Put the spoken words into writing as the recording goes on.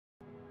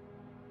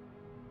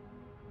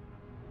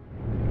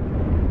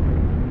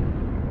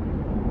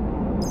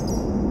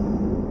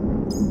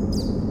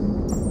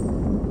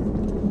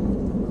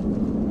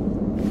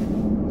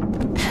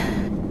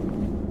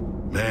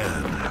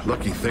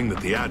thing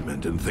that the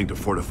admin didn't think to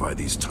fortify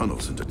these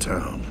tunnels into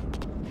town.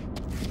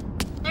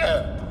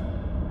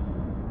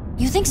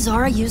 You think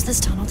Zara used this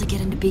tunnel to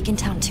get into Beacon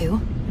Town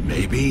too?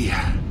 Maybe.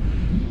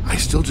 I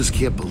still just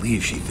can't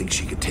believe she thinks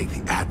she could take the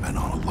admin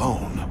on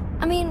alone.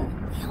 I mean,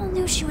 we all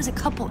knew she was a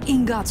couple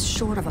ingots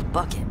short of a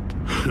bucket.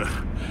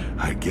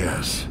 I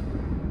guess.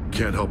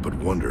 Can't help but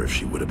wonder if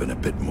she would have been a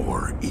bit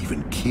more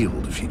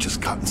even-keeled if she'd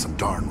just gotten some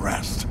darn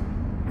rest.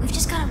 We've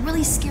just got a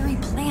really scary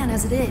plan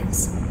as it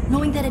is.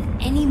 Knowing that at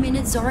any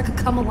minute Zara could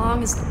come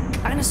along is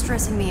kind of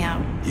stressing me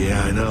out.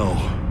 Yeah, I know.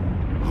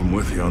 I'm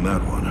with you on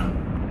that one.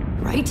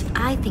 Right?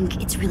 I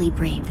think it's really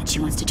brave that she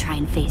wants to try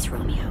and face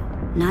Romeo.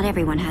 Not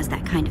everyone has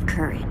that kind of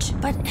courage.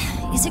 But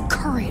is it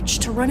courage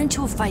to run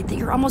into a fight that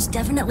you're almost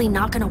definitely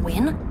not gonna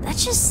win? That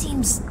just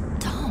seems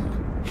dumb.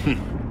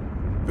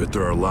 Bet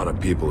there are a lot of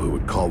people who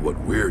would call what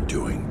we're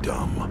doing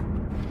dumb.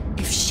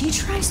 If she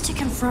tries to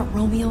confront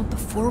Romeo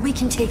before we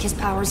can take his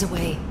powers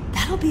away,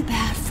 that'll be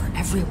bad for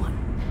everyone.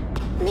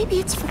 Maybe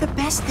it's for the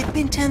best that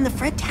Binta and the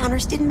Fred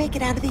Towners didn't make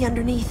it out of the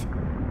underneath.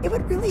 It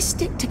would really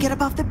stink to get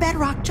above the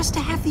bedrock just to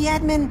have the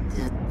admin,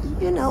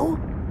 you know.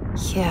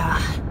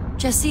 Yeah.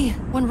 Jesse,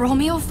 when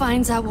Romeo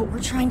finds out what we're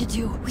trying to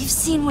do, we've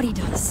seen what he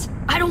does.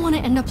 I don't want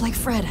to end up like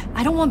Fred.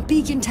 I don't want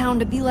Beacon Town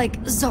to be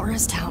like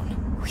Zara's town.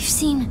 We've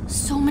seen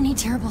so many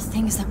terrible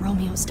things that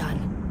Romeo's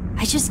done.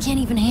 I just can't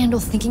even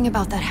handle thinking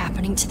about that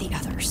happening to the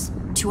others.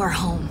 To our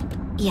home.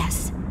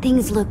 Yes,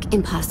 things look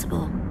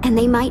impossible. And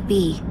they might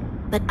be.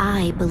 But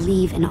I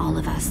believe in all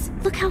of us.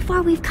 Look how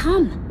far we've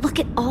come. Look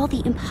at all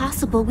the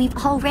impossible we've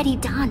already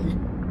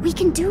done. We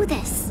can do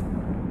this.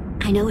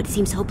 I know it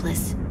seems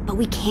hopeless, but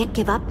we can't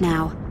give up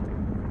now.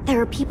 There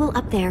are people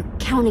up there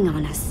counting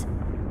on us.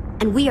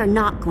 And we are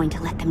not going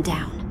to let them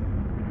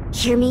down.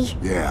 Hear me?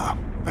 Yeah,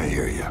 I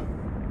hear you.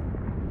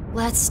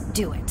 Let's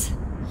do it.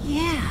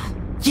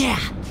 Yeah,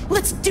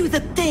 let's do the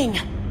thing!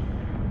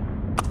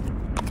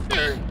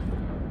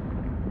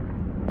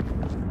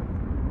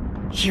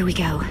 Here we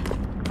go.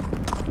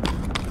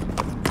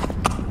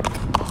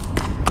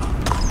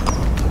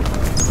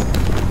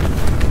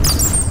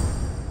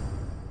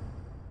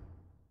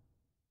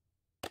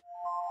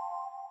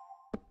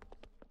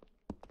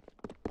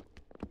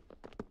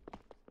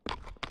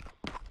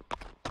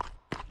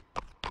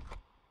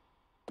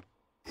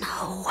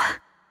 No.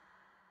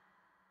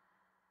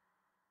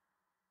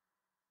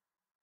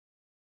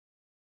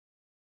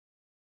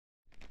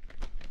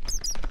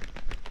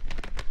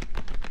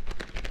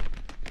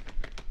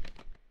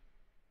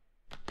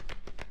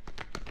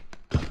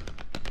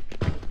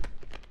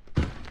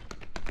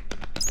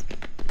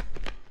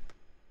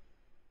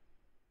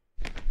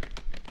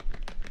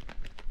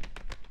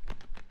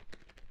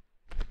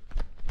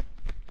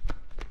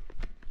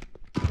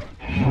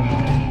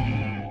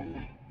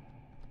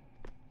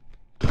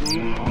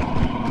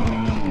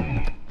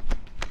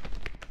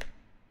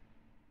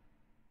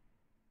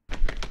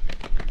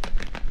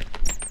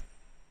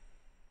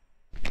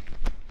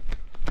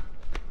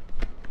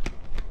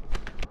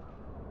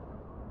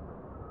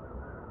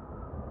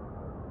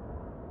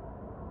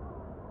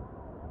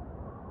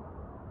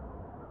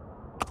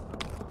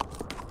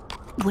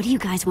 What do you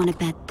guys want to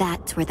bet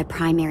that's where the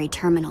primary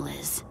terminal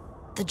is?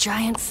 The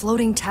giant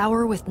floating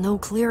tower with no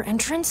clear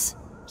entrance?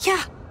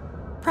 Yeah,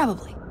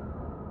 probably.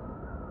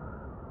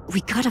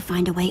 We gotta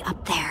find a way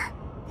up there.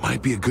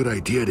 Might be a good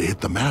idea to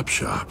hit the map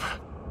shop.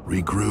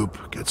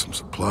 Regroup, get some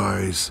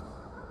supplies.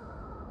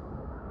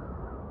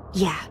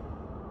 Yeah,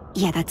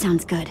 that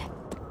sounds good.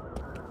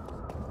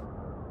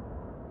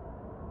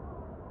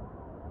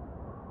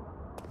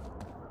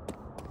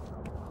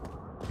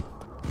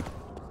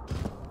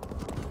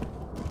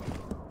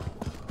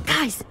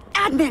 Guys,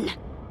 admin!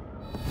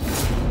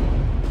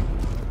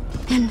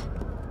 And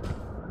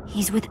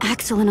he's with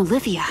Axel and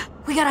Olivia.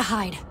 We gotta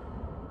hide.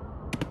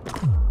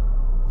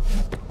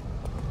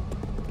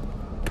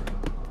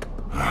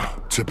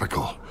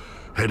 Typical.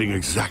 Heading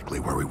exactly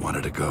where we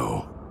wanted to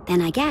go.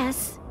 Then I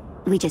guess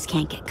we just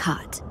can't get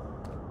caught.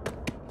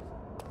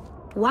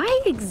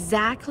 Why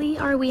exactly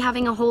are we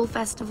having a whole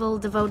festival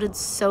devoted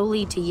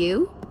solely to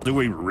you? Do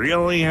we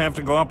really have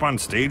to go up on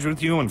stage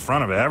with you in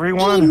front of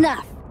everyone?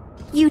 Enough!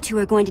 You two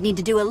are going to need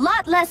to do a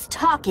lot less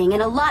talking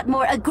and a lot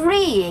more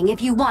agreeing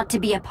if you want to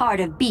be a part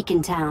of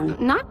Beacon Town.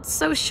 Not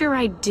so sure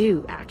I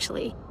do,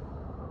 actually.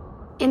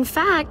 In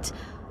fact,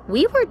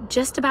 we were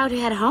just about to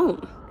head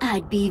home.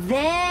 I'd be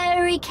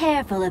very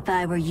careful if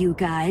I were you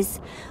guys,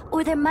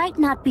 or there might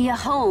not be a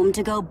home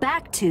to go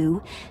back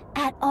to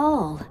at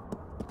all.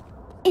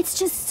 It's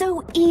just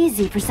so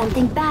easy for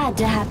something bad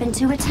to happen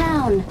to a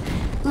town.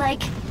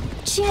 Like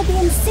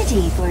Champion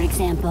City, for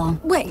example.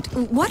 Wait,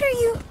 what are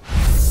you...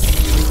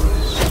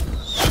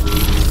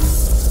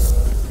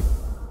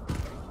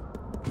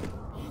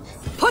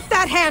 Put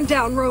that hand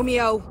down,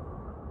 Romeo!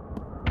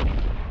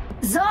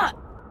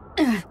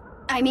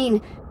 I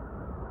mean,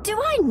 do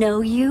I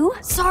know you?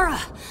 Zara!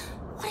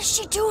 What is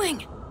she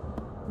doing?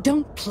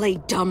 Don't play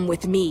dumb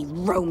with me,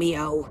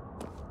 Romeo.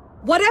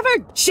 Whatever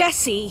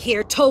Jesse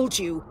here told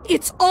you,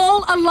 it's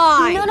all a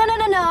lie!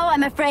 No,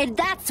 I'm afraid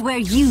that's where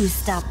you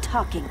stop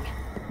talking.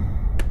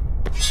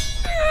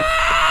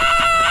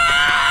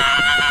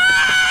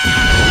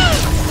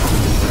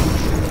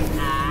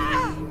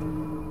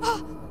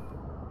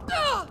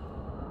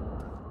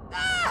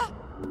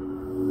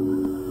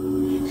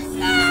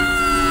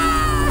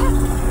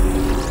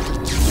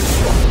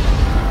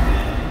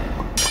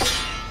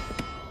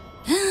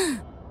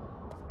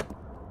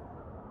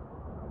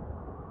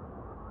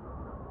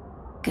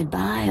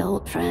 Goodbye,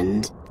 old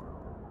friend.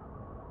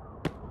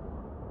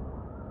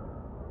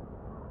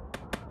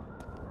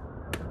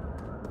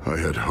 I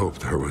had hoped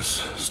there was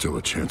still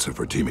a chance of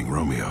redeeming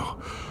Romeo.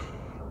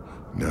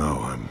 Now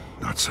I'm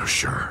not so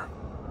sure.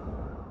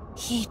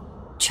 He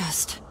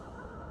just...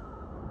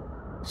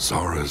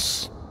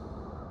 Zara's...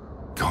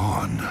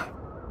 gone.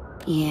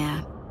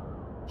 Yeah.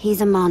 He's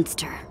a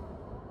monster.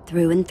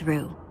 Through and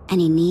through. And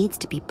he needs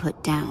to be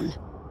put down.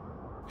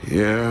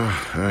 Yeah,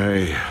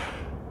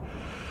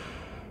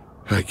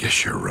 I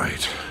guess you're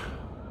right.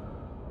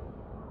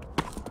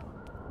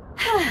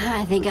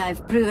 I think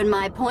I've proven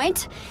my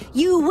point.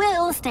 You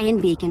will stay in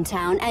Beacon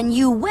Town, and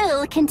you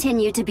will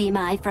continue to be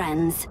my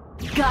friends.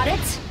 Got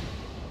it?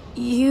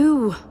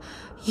 You...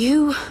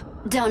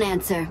 Don't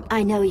answer.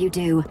 I know you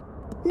do.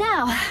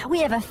 Now, we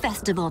have a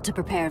festival to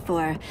prepare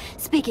for.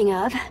 Speaking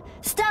of,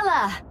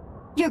 Stella!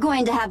 You're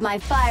going to have my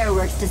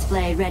fireworks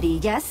display ready,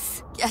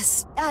 yes?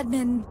 Yes,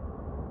 admin.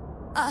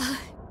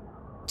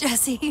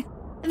 Jesse.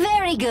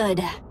 Very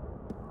good.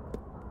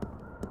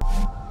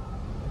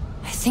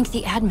 I think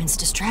the admin's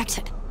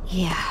distracted.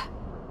 Yeah.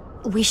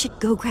 We should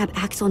go grab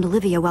Axel and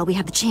Olivia while we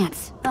have the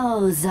chance.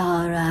 Oh,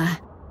 Zara.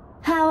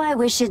 How I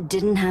wish it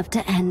didn't have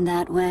to end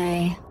that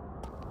way.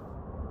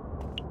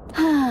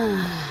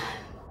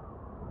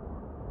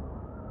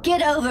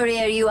 Get over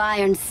here, you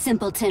iron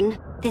simpleton.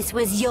 This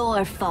was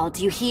your fault,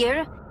 you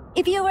hear?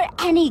 If you were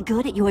any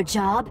good at your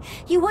job,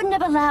 you wouldn't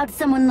have allowed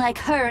someone like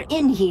her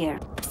in here.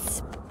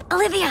 Psst.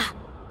 Olivia!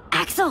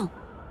 Axel!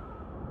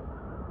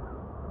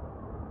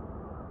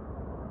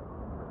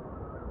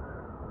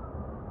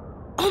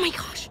 Oh my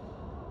gosh!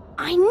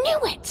 I knew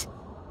it!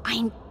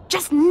 I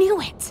just knew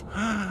it!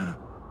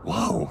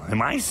 Whoa,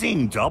 am I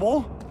seeing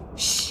double?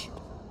 Shh.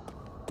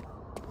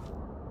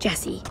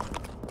 Jesse,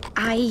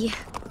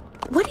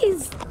 what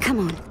is...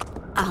 Come on.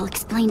 I'll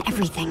explain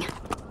everything.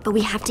 But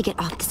we have to get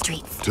off the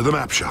streets. To the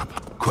map shop,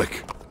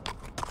 quick.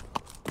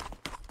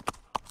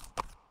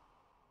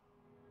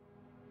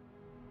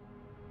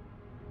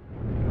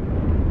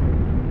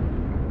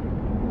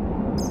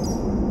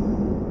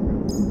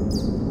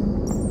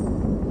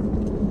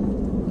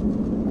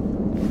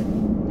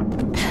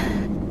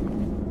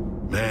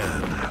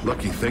 Man,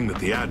 lucky thing that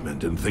the admin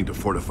didn't think to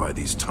fortify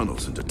these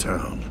tunnels into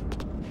town.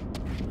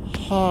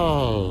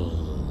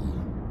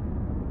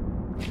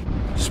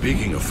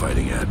 Speaking of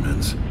fighting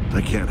admins,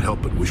 I can't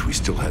help but wish we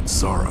still had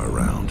Zara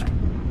around.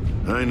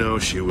 I know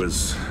she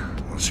was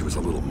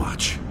a little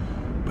much,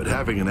 but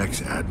having an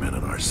ex-admin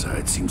on our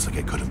side seems like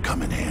it could have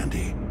come in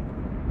handy.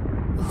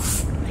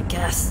 Oof, I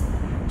guess.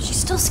 She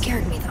still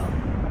scared me, though.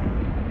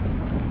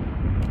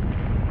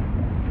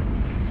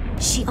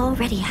 She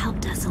already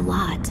helped us a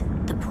lot.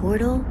 The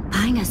portal,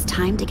 buying us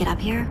time to get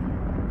up here.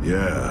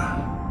 Yeah,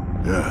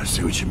 I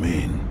see what you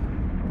mean.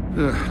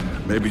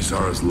 Maybe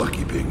Zara's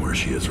lucky being where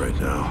she is right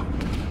now.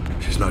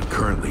 She's not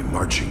currently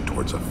marching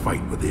towards a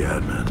fight with the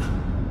admin.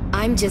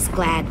 I'm just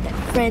glad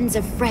that friends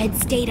of Fred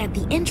stayed at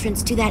the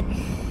entrance to that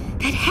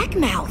heck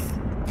mouth.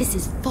 This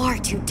is far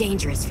too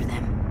dangerous for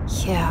them.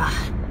 Yeah.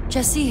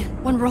 Jesse,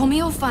 when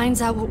Romeo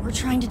finds out what we're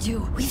trying to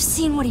do, we've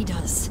seen what he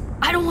does.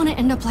 I don't want to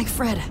end up like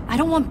Fred. I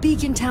don't want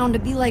Beacon Town to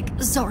be like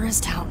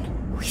Zara's town.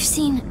 We've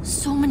seen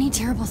so many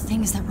terrible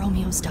things that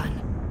Romeo's done.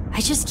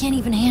 I just can't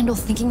even handle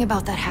thinking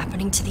about that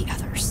happening to the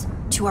others.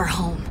 To our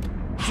home.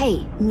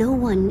 Hey, no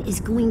one is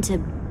going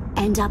to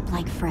end up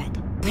like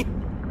Fred. But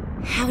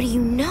how do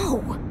you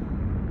know?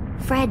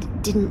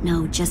 Fred didn't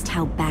know just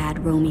how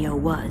bad Romeo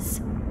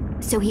was.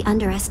 So he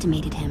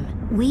underestimated him.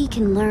 We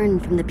can learn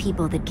from the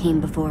people that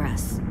came before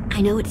us.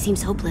 I know it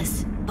seems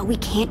hopeless, but we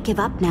can't give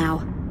up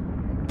now.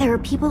 There are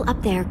people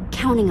up there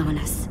counting on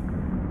us.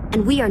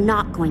 And we are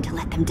not going to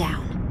let them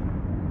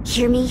down.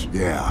 Hear me?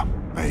 Yeah,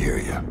 I hear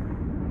you.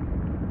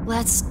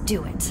 Let's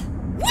do it.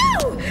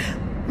 Woo!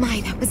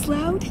 My, that was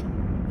loud.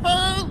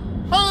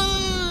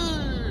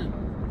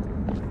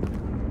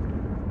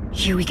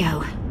 Here we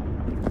go.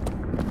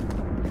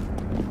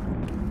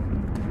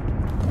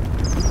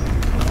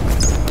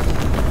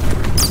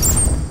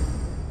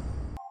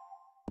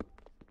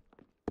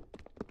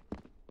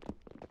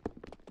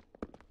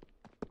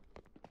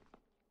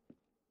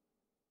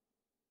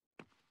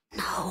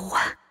 No.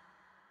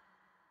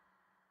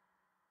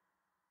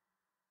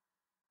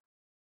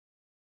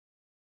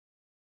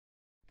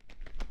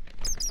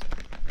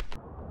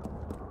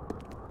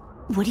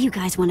 What do you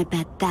guys want to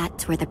bet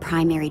that's where the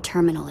primary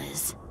terminal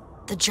is?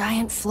 The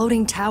giant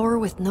floating tower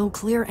with no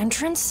clear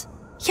entrance?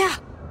 Yeah,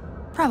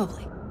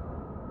 probably.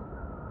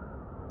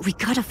 We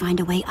gotta find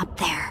a way up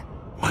there.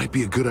 Might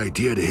be a good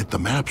idea to hit the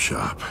map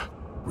shop.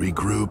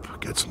 Regroup,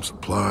 get some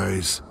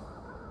supplies.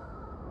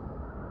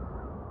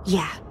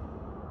 Yeah,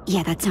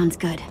 that sounds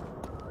good.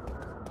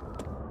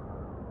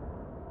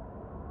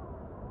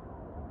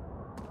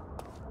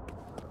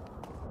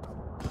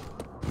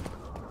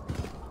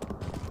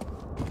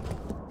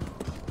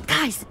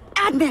 Guys,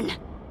 admin!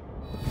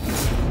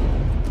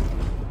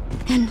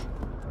 And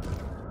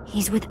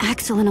he's with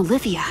Axel and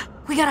Olivia.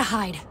 We gotta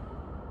hide.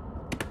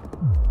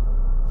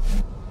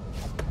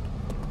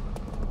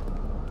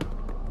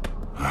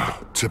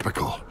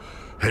 Typical.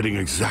 Heading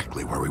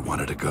exactly where we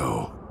wanted to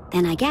go.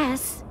 Then I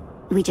guess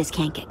we just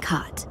can't get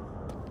caught.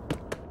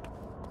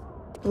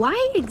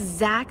 Why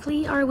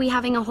exactly are we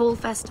having a whole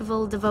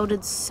festival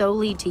devoted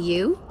solely to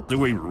you? Do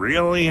we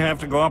really have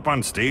to go up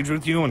on stage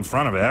with you in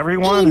front of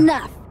everyone?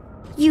 Enough!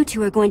 You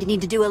two are going to need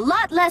to do a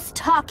lot less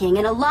talking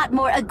and a lot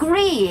more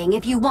agreeing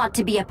if you want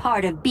to be a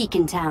part of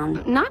Beacon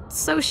Town. Not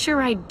so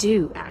sure I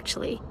do,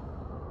 actually.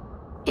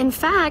 In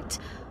fact,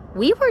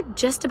 we were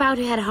just about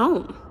to head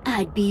home.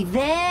 I'd be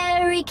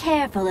very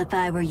careful if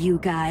I were you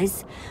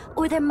guys,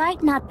 or there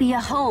might not be a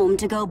home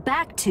to go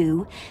back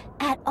to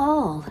at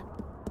all.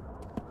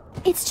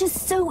 It's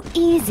just so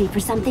easy for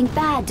something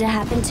bad to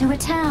happen to a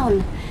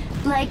town.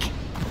 Like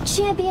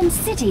Champion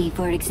City,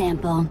 for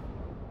example.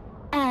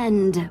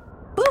 And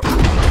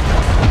boop!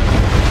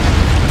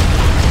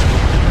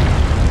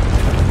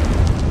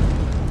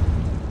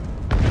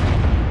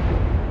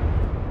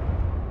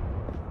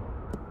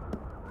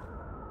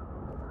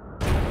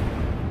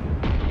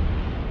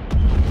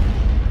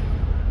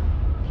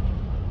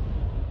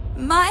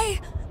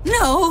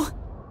 No!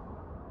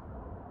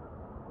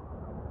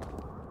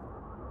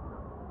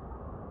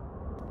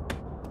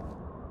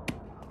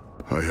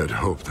 I had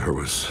hoped there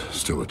was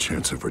still a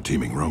chance of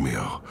redeeming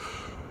Romeo.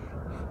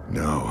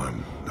 Now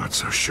I'm not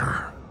so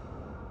sure.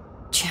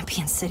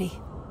 Champion City.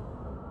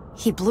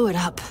 He blew it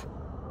up.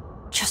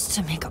 Just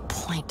to make a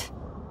point.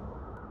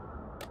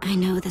 I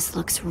know this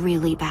looks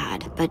really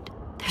bad, but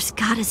there's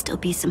gotta still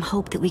be some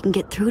hope that we can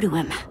get through to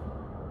him.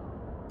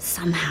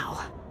 Somehow.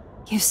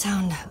 You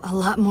sound a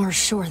lot more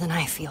sure than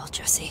I feel,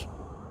 Jesse.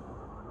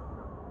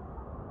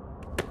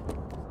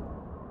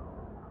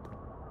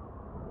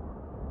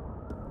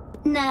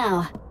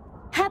 Now,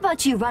 how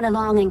about you run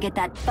along and get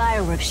that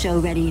fireworks show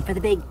ready for the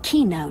big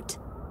keynote,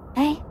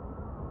 eh?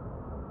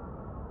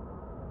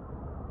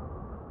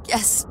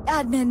 Yes,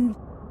 admin.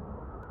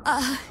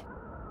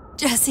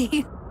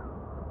 Jesse.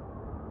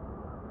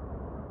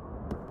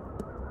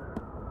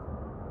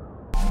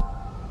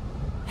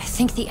 I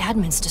think the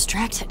admin's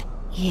distracted.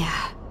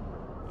 Yeah.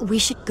 We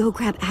should go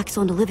grab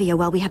Axel and Olivia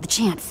while we have the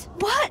chance.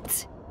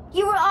 What?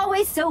 You were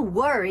always so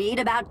worried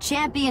about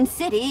Champion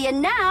City,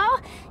 and now...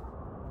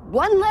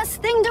 one less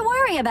thing to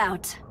worry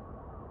about.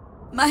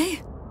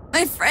 My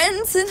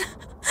friends and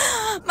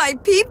my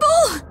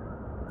people,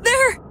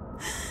 they're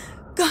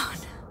gone.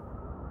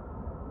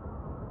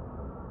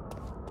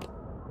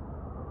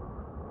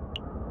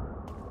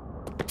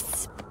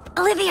 Psst.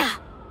 Olivia!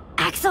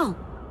 Axel!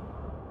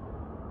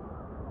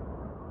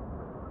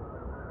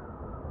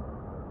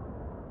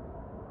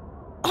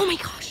 Oh my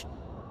gosh!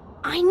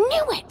 I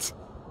knew it!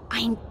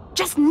 I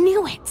just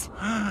knew it!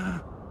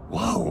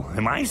 Whoa,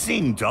 am I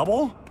seeing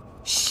double?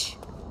 Shh.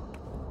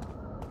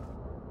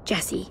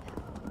 Jesse,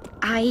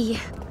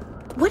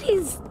 what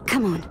is...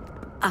 Come on,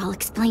 I'll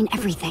explain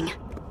everything.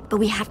 But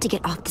we have to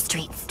get off the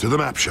streets. To the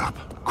map shop,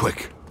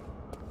 quick.